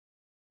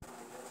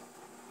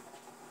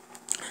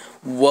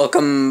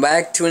Welcome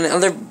back to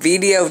another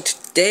video.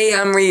 Today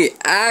I'm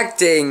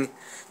reacting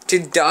to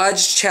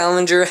Dodge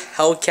Challenger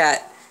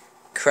Hellcat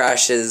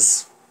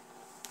crashes.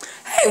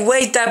 Hey,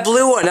 wait, that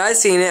blue one, I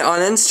seen it on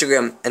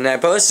Instagram, and I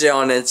posted it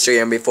on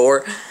Instagram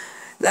before.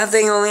 That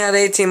thing only had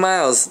 18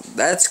 miles.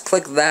 Let's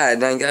click that,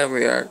 and I gotta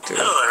react to it.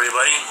 Hello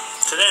everybody.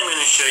 Today I'm going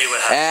to show you what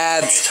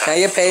happens. Ads. I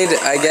get paid.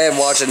 I get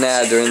watch an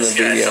ad during the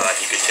video. Thought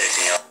he could take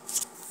me out.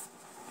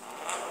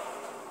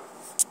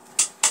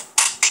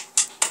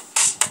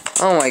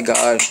 Oh my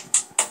god.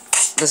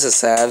 This is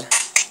sad.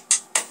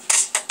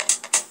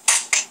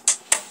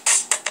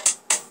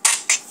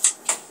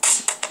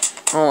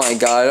 Oh my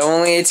god,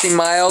 only 18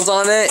 miles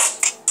on it?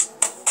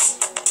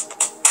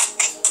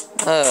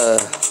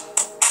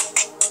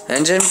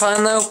 Engine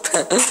fun though?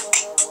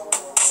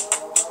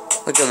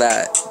 Look at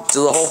that.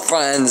 The whole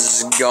front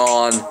end's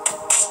gone.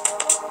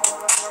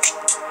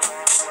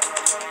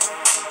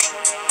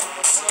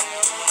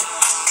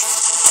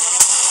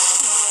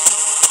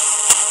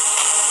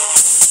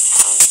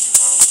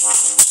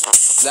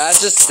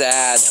 That's just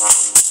sad.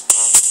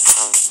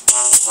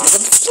 Look at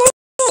the floor.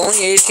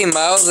 Only 18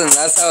 miles and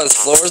that's how his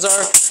floors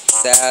are?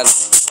 Sad.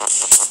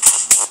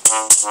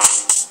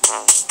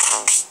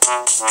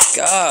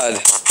 God.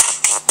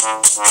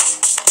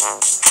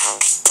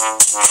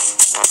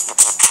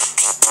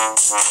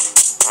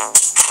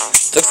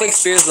 Looks like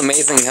Spears'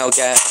 amazing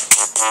Hellcat.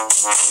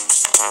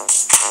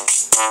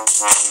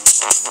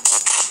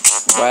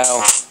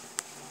 Wow.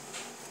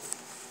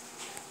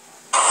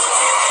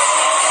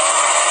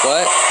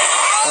 What?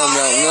 Oh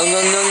no, no,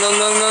 no, no, no,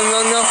 no, no, no,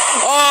 no.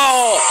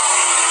 Oh!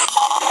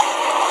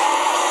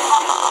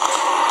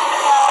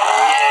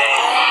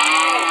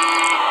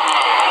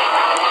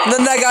 And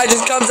then that guy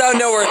just comes out of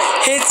nowhere,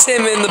 hits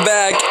him in the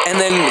back, and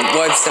then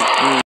wipes him.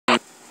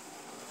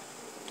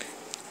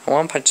 I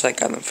want to punch that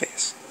guy in the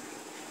face.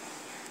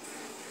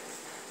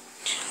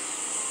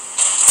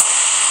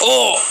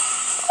 Oh!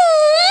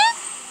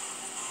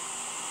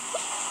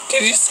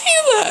 Did you see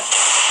that?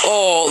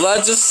 Oh,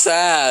 that's just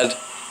sad.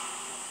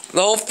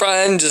 The whole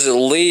front end just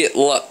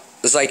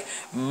it's like,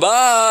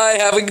 bye,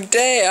 have a good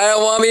day, I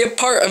don't want to be a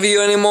part of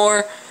you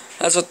anymore.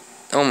 That's what,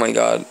 oh my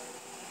god.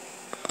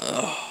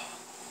 Oh.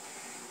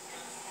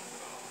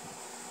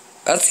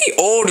 That's the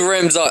old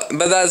rims, but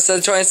that's the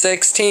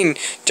 2016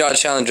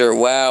 Dodge Challenger.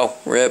 Wow,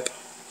 rip.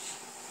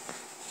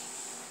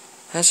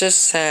 That's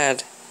just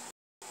sad.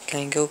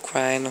 Can I go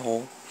cry in the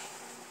hole?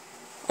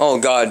 Oh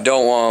god,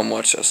 don't want to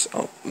watch this.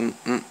 Oh,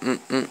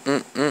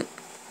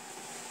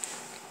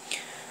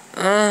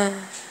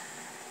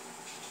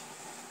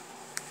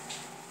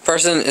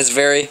 person is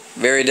very,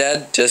 very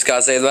dead. Just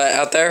gotta say that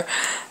out there.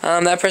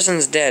 That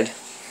person's dead.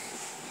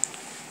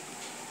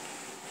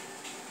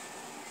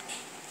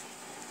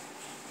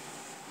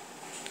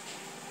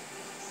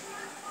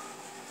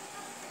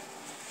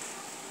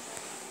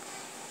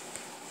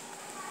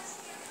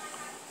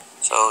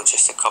 So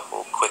just a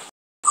couple quick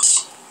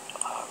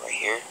right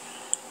here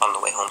on the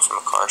way home from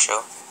a car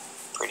show.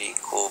 Pretty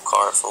cool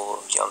car full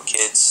of young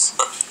kids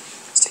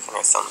sticking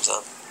their thumbs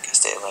up. Guess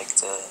they like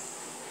the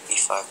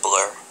E5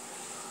 Blur.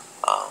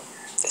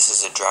 This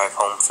is a drive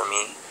home for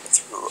me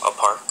through a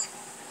park,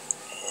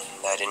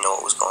 and I didn't know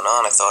what was going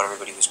on. I thought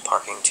everybody was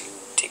parking to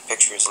take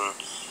pictures, and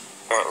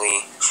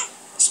apparently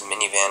this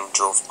minivan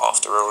drove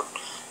off the road.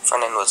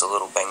 Front end was a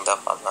little banged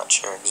up. I'm not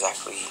sure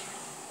exactly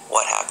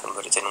what happened,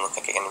 but it didn't look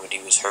like anybody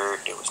was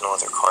hurt. There was no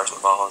other cars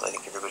involved. I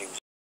think everybody was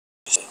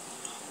just to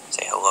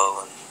say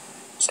hello and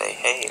say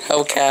hey.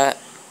 Hellcat.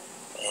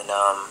 And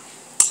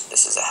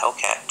this is a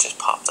Hellcat just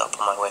popped up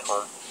on my way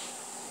home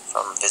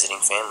from visiting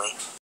family.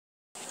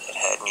 It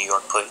had New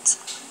York plates.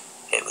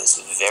 It was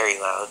very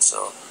loud,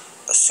 so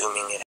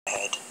assuming it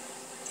had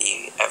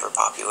the ever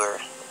popular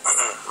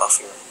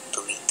muffler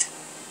delete.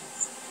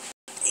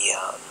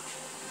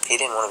 He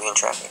didn't want to be in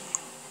traffic,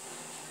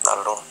 not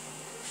at all.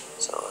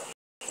 So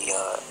he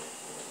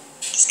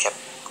just kept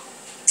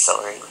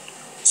accelerating,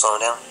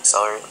 slowing down,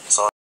 accelerating,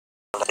 slowing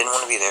down. Didn't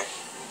want to be there,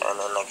 and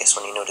then I guess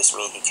when he noticed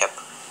me, he kept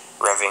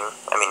revving.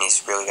 I mean,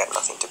 he's really got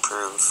nothing to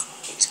prove.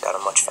 He's got a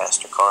much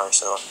faster car,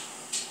 so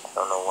I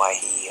don't know why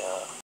he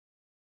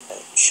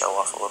show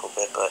off a little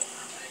bit, but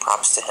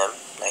props to him.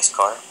 Nice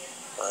car.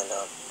 And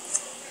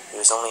he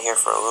was only here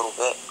for a little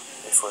bit.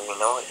 Before you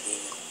know it, he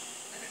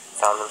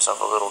found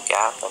himself a little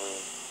gap and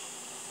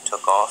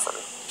took off, and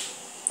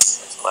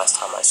that's the last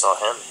time I saw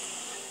him.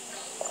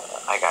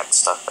 I got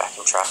stuck back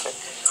in traffic,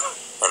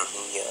 and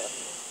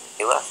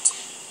he left.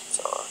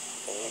 So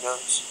there he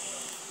goes.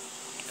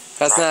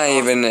 That's not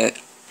even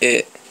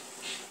it.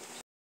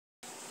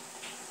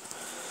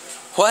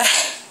 What?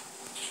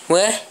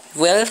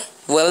 Well.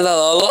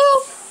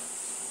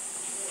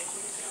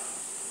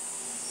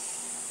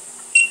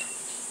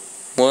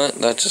 What?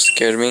 That just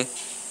scared me.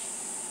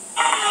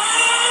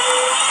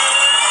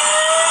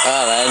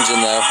 Ah, the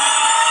engine though.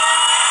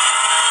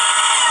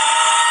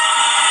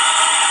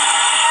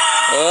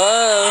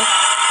 Oh.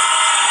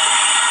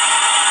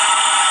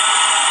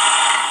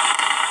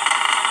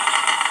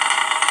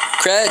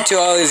 Credit to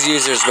all these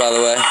users, by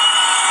the way.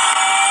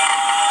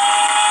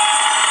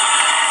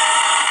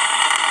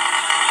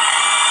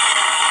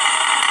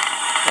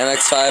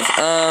 MX-5.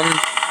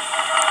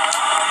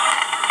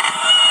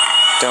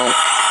 Don't.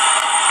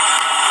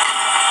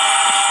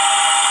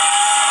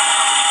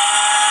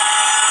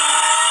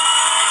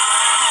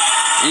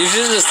 You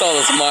should just saw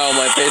the smile on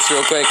my face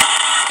real quick.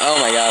 Oh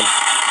my god.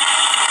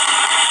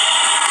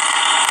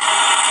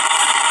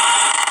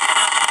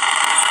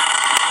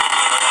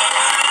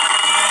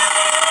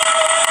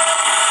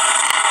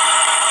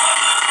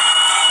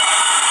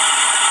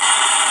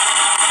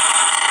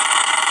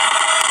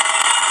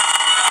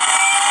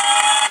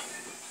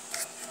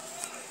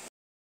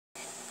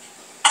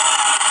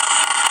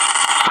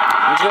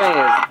 I'm just going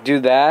to do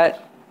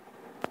that.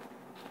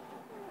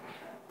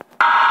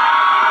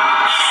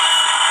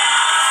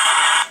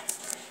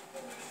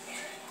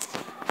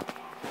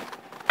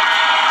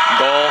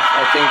 Golf,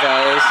 I think that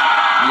is.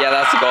 Yeah,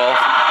 that's a golf.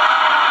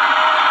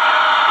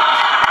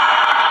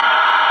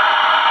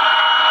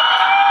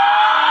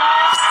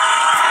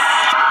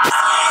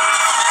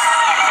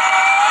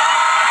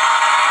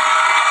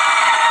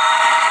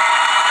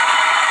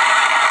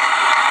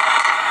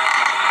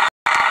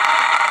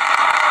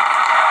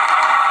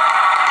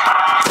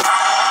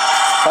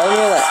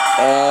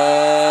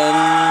 And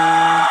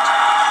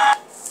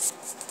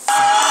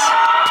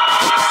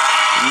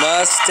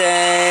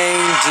Mustang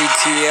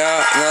GTR,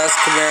 no, that's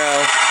Camaro.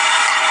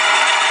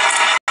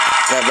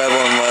 That red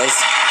one was.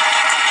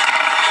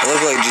 It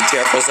looked like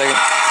GTR for a second.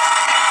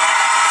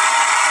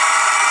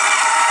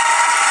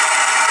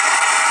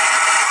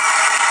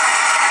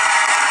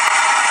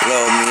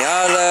 Little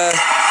Miata.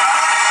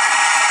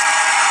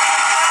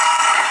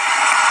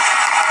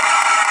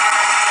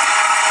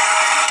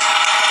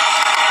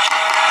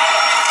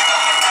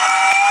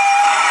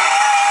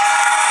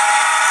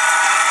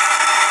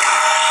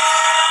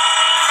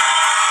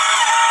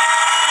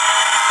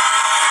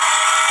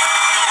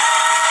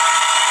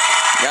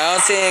 I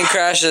don't see any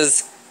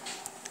crashes.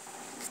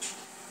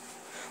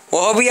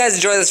 Well, hope you guys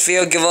enjoyed this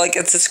video. Give a like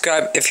and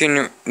subscribe if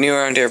you're new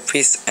around here.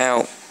 Peace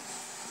out.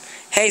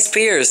 Hey,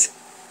 Spears.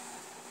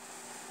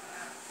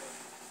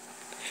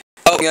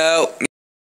 Oh, no.